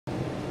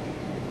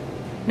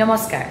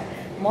নমস্কাৰ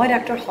মই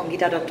ডাক্তৰ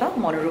সংগীতা দত্ত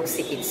মনোৰোগ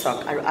চিকিৎসক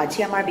আৰু আজি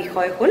আমাৰ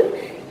বিষয় হ'ল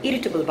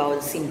ইৰিটেবল বাউল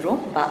সিন্ড্ৰোম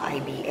বা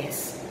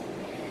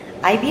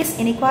IBS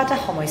এনেকুৱা এটা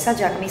সমস্যা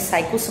যাক আমি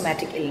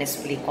সাইকোসোমেটিক ইলনেছ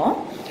বুলি কওঁ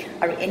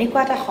আৰু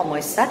এনেকুৱা এটা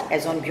সমস্যাত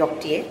এজন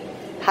ব্যক্তিয়ে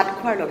ভাত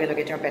খোৱাৰ লগে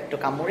লগে তেওঁৰ পেটটো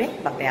কামুৰে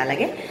বা বেয়া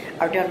লাগে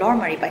আৰু তেওঁ লৰ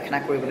মাৰি পায়খানা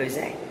কৰিবলৈ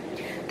যায়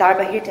তাৰ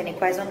বাহিৰে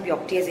তেনেকুৱা এজন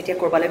ব্যক্তিয়ে যেতিয়া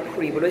কৰবালৈ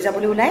ফুৰিবলৈ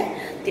যাবলৈ ওলায়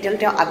তেতিয়ালে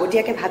তেওঁ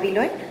আগতীয়াকৈ ভাবি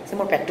লয় যে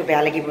মোৰ পেটটো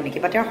বেয়া লাগিব নেকি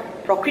বা তেওঁৰ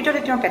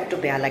প্ৰকৃততে তেওঁৰ পেটটো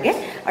বেয়া লাগে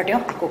আৰু তেওঁ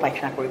আকৌ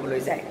পায়খানা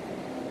কৰিবলৈ যায়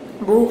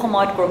বহু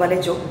সময়ত কৰবালৈ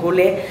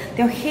গ'লে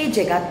তেওঁ সেই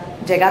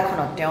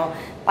জেগাখনত তেওঁ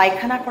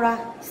পায়খানা কৰা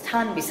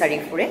স্থান বিচাৰি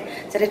ফুৰে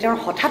যাতে তেওঁৰ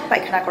হঠাৎ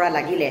পায়খানা কৰা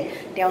লাগিলে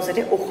তেওঁ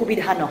যাতে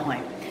অসুবিধা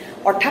নহয়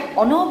অৰ্থাৎ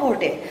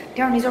অনবৰতে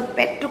তেওঁৰ নিজৰ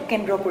পেটটোক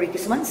কেন্দ্ৰ কৰি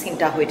কিছুমান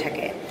চিন্তা হৈ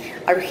থাকে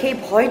আৰু সেই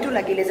ভয়টো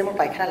লাগিলে যে মোৰ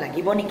পায়খানা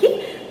লাগিব নেকি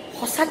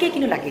সঁচাকৈ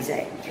কিন্তু লাগি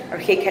যায় আৰু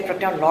সেই ক্ষেত্ৰত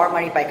তেওঁ লৰ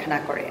মাৰি পায়খানা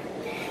কৰে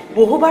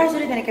বহুবাৰ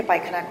যদি তেনেকৈ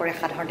পায়খানা কৰে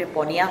সাধাৰণতে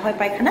পনীয়া হয়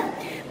পায়খানা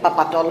বা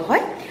পাতল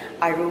হয়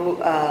আৰু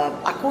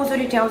আকৌ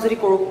যদি তেওঁ যদি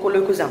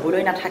কলৈকো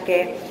যাবলৈ নাথাকে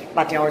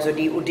বা তেওঁৰ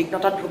যদি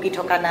উদ্বিগ্নতাত ভুগি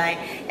থকা নাই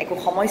একো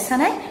সমস্যা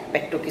নাই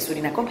পেটটো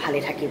কিছুদিন আকৌ ভালে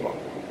থাকিব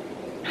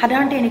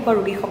সাধাৰণতে এনেকুৱা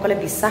ৰোগীসকলে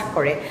বিশ্বাস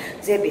কৰে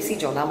যে বেছি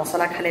জ্বলা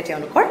মছলা খালে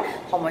তেওঁলোকৰ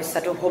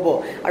সমস্যাটো হ'ব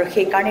আৰু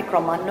সেই কাৰণে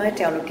ক্ৰমান্বয়ে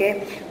তেওঁলোকে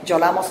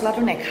জ্বলা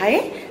মছলাটো নাখায়ে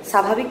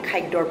স্বাভাৱিক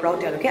খাদ্যৰ পৰাও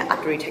তেওঁলোকে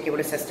আঁতৰি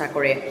থাকিবলৈ চেষ্টা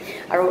কৰে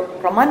আৰু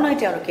ক্ৰমান্বয়ে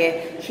তেওঁলোকে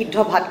সিদ্ধ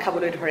ভাত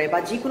খাবলৈ ধৰে বা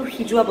যিকোনো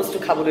সিজোৱা বস্তু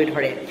খাবলৈ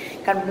ধৰে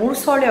কাৰণ মোৰ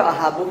ওচৰলৈ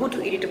অহা বহুতো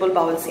ইৰিটেবল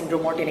বাউল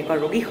সিন্ড্ৰোমৰ তেনেকুৱা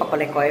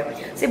ৰোগীসকলে কয়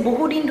যে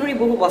বহুদিন ধৰি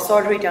বহু বছৰ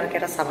ধৰি তেওঁলোকে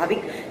এটা স্বাভাৱিক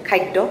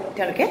খাদ্য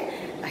তেওঁলোকে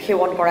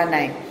সেৱন কৰা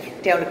নাই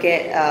তেওঁলোকে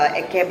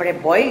একেবাৰে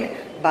বইল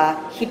বা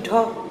সিদ্ধ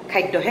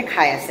খাদ্যহে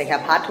খাই আছে সেয়া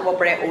ভাত হ'ব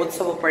পাৰে ওটছ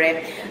হ'ব পাৰে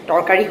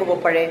তৰকাৰী হ'ব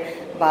পাৰে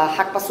বা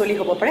শাক পাচলি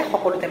হ'ব পাৰে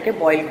সকলো তেওঁলোকে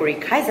বইল কৰি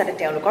খায় যাতে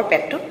তেওঁলোকৰ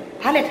পেটটো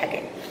ভালে থাকে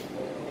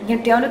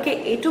কিন্তু তেওঁলোকে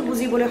এইটো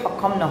বুজিবলৈ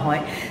সক্ষম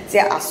নহয় যে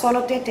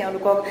আচলতে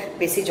তেওঁলোকক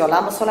বেছি জ্বলা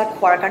মছলা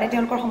খোৱাৰ কাৰণে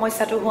তেওঁলোকৰ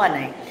সমস্যাটো হোৱা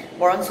নাই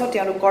বৰঞ্চ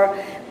তেওঁলোকৰ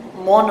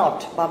মনত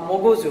বা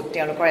মগজুত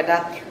তেওঁলোকৰ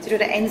যিটো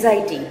এটা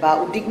এনজাইটি বা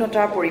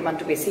উদ্বিগ্নতাৰ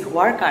পৰিমাণটো বেছি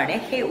হোৱাৰ কাৰণে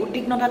সেই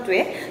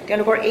উদ্বিগ্নতাটোৱে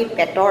তেওঁলোকৰ এই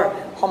পেটৰ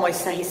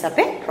সমস্যা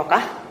হিচাপে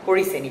প্ৰকাশ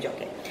কৰিছে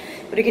নিজকে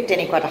গতিকে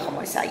তেনেকুৱা এটা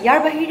সমস্যা ইয়াৰ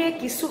বাহিৰে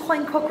কিছু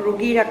সংখ্যক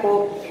ৰোগীৰ আকৌ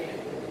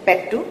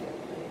পেটটো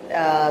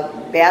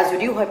বেয়া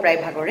যদিও হয় প্ৰায়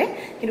ভাগৰে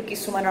কিন্তু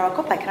কিছুমানৰ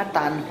আকৌ পায়খানা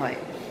টান হয়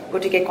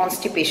গতিকে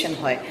কনষ্টিপেশ্যন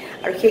হয়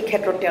আৰু সেই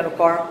ক্ষেত্ৰত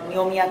তেওঁলোকৰ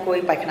নিয়মীয়াকৈ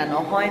পায়খানা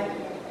নহয়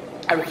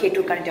আৰু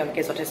সেইটোৰ কাৰণে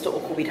তেওঁলোকে যথেষ্ট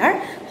অসুবিধাৰ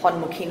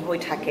সন্মুখীন হৈ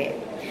থাকে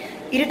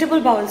ইৰিটেবল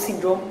বাউল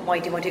সিন্ড্ৰোম মই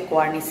ইতিমধ্যে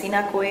কোৱাৰ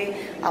নিচিনাকৈ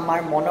আমাৰ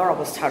মনৰ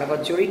অৱস্থাৰ লগত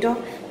জড়িত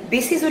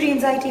বেছি যদি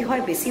এনজাইটি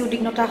হয় বেছি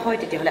উদ্বিগ্নতা হয়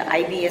তেতিয়াহ'লে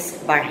IBS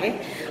বাঢ়ে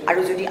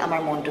আৰু যদি আমাৰ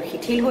মনটো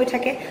শিথিল হৈ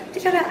থাকে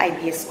তেতিয়াহ'লে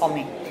IBS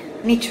কমে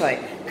নিশ্চয়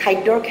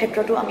খাদ্যৰ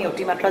ক্ষেত্ৰতো আমি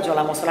অতিমাত্ৰা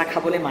জ্বলা মছলা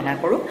খাবলৈ মানা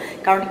কৰোঁ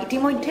কাৰণ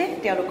ইতিমধ্যে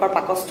তেওঁলোকৰ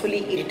পাকস্থলী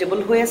ইৰিটেবল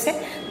হৈ আছে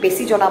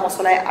বেছি জ্বলা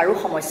মছলাই আৰু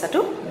সমস্যাটো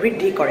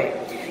বৃদ্ধি কৰে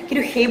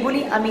কিন্তু সেই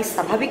বুলি আমি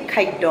স্বাভাৱিক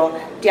খাদ্য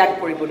ত্যাগ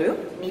কৰিবলৈও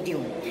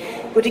নিদিওঁ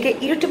গতিকে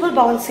ইৰিটেবল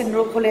বাউল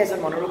সিন্ড্ৰোম হ'লে এজন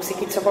মনোৰোগ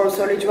চিকিৎসকৰ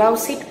ওচৰলৈ যোৱা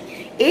উচিত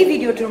এই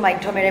ভিডিঅ'টোৰ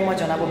মাধ্যমেৰে মই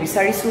জনাব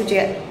বিচাৰিছোঁ যে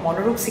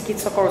মনোৰোগ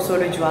চিকিৎসকৰ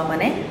ওচৰলৈ যোৱা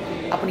মানে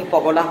আপুনি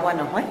পগলা হোৱা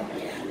নহয়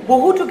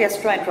বহুতো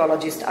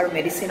গেষ্ট্ৰ'এন্ট্ৰলজিষ্ট আৰু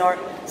মেডিচিনৰ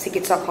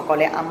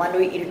চিকিৎসকসকলে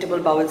আমালৈ ইৰিটেবল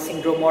বাউল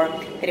সিন্ড্ৰোমৰ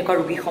তেনেকুৱা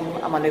ৰোগীসমূহ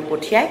আমালৈ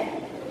পঠিয়ায়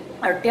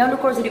আৰু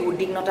তেওঁলোকৰ যদি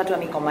উদ্বিগ্নতাটো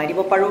আমি কমাই দিব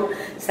পাৰোঁ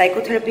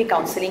সাইকোথেৰাপি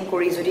কাউন্সেলিং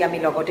কৰি যদি আমি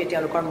লগতে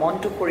তেওঁলোকৰ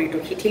মনটো শৰীৰটো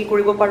শিথিল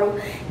কৰিব পাৰোঁ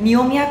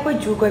নিয়মীয়াকৈ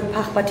যোগ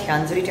অভ্যাস বা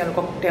ধ্যান যদি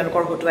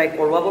তেওঁলোকৰ হতুৱাই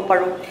কৰোৱাব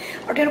পাৰোঁ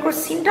আৰু তেওঁলোকৰ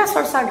চিন্তা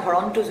চৰ্চাৰ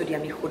ধৰণটো যদি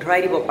আমি শুধৰাই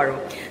দিব পাৰোঁ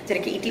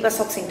যেনেকৈ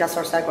ইতিবাচক চিন্তা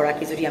চৰ্চাৰ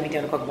গৰাকী যদি আমি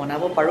তেওঁলোকক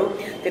বনাব পাৰোঁ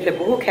তেতিয়াহ'লে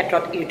বহু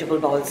ক্ষেত্ৰত ইৰিটেবল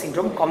বাউল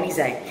সিন্ড্ৰোম কমি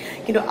যায়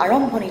কিন্তু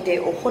আৰম্ভণিতে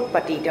ঔষধ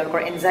পাতি তেওঁলোকৰ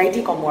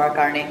এনজাইটি কমোৱাৰ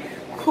কাৰণে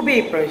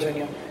খুবেই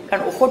প্ৰয়োজনীয়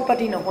কাৰণ ঔষধ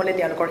পাতি নহ'লে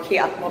তেওঁলোকৰ সেই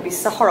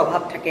আত্মবিশ্বাসৰ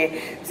অভাৱ থাকে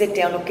যে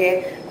তেওঁলোকে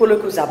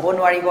কলৈকো যাব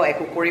নোৱাৰিব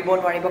একো কৰিব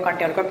নোৱাৰিব কাৰণ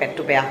তেওঁলোকৰ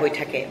পেটটো বেয়া হৈ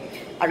থাকে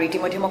আৰু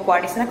ইতিমধ্যে মই কোৱাৰ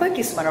নিচিনাকৈ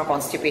কিছুমানৰ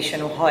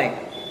কনষ্টিপেশ্যনো হয়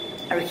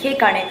আৰু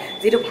সেইকাৰণে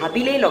যিটো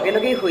ভাবিলেই লগে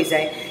লগেই হৈ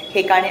যায়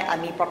সেইকাৰণে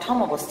আমি প্ৰথম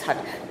অৱস্থাত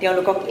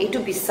তেওঁলোকক এইটো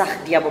বিশ্বাস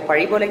দিয়াব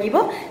পাৰিব লাগিব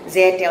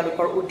যে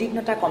তেওঁলোকৰ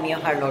উদ্বিগ্নতা কমি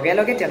অহাৰ লগে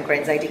লগে তেওঁলোকৰ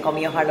এনজাইটি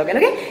কমি অহাৰ লগে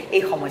লগে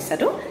এই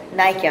সমস্যাটো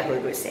নাইকিয়া হৈ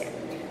গৈছে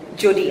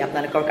যদি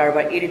আপোনালোকৰ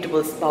কাৰোবাৰ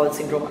ইৰিটেবল বাউল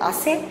সিন্ড্ৰোম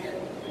আছে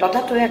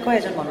ততাতৈয়াকৈ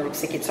এজন মনোৰোগ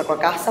চিকিৎসকৰ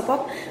কাষ চাপক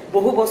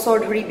বহু বছৰ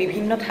ধৰি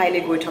বিভিন্ন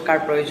ঠাইলৈ গৈ থকাৰ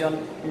প্ৰয়োজন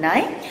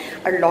নাই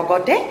আৰু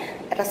লগতে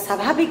এটা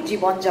স্বাভাৱিক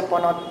জীৱন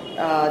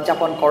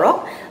যাপন কৰক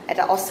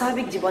এটা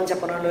অস্বাভাৱিক জীৱন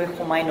যাপনলৈ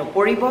সোমাই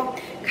নপৰিব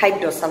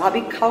খাদ্য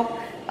স্বাভাৱিক খাওক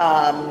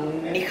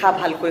নিশা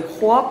ভালকৈ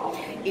শুৱক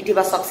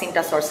ইতিবাচক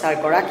চিন্তা চৰ্চাৰ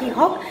গৰাকী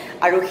হওক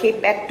আৰু সেই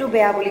পেটটো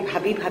বেয়া বুলি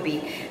ভাবি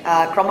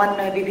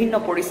ক্ৰমান্বয়ে বিভিন্ন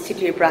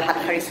পৰিস্থিতিৰ পৰা হাত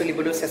সাৰি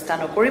চলিবলৈ চেষ্টা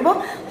নকৰিব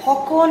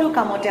সকলো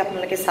কামতে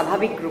আপোনালোকে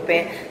স্বাভাৱিক ৰূপে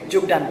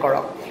যোগদান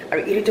কৰক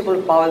আৰু ইৰিটেবল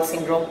বাউল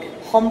সিন্ড্ৰোম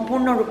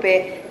সম্পূৰ্ণৰূপে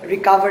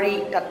ৰিকভাৰী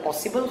তাত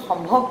পচিবল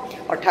সম্ভৱ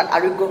অৰ্থাৎ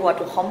আৰোগ্য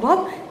হোৱাটো সম্ভৱ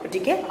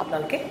গতিকে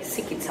আপোনালোকে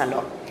চিকিৎসা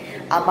লওক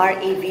আমাৰ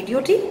এই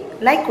ভিডিঅ'টি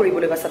লাইক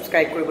কৰিবলৈ বা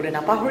ছাবস্ক্ৰাইব কৰিবলৈ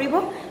নাপাহৰিব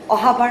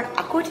অহাবাৰ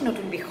আকৌ এটি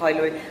নতুন বিষয়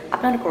লৈ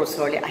আপোনালোকৰ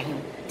ওচৰলৈ আহিম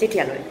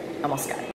তেতিয়ালৈ নমস্কাৰ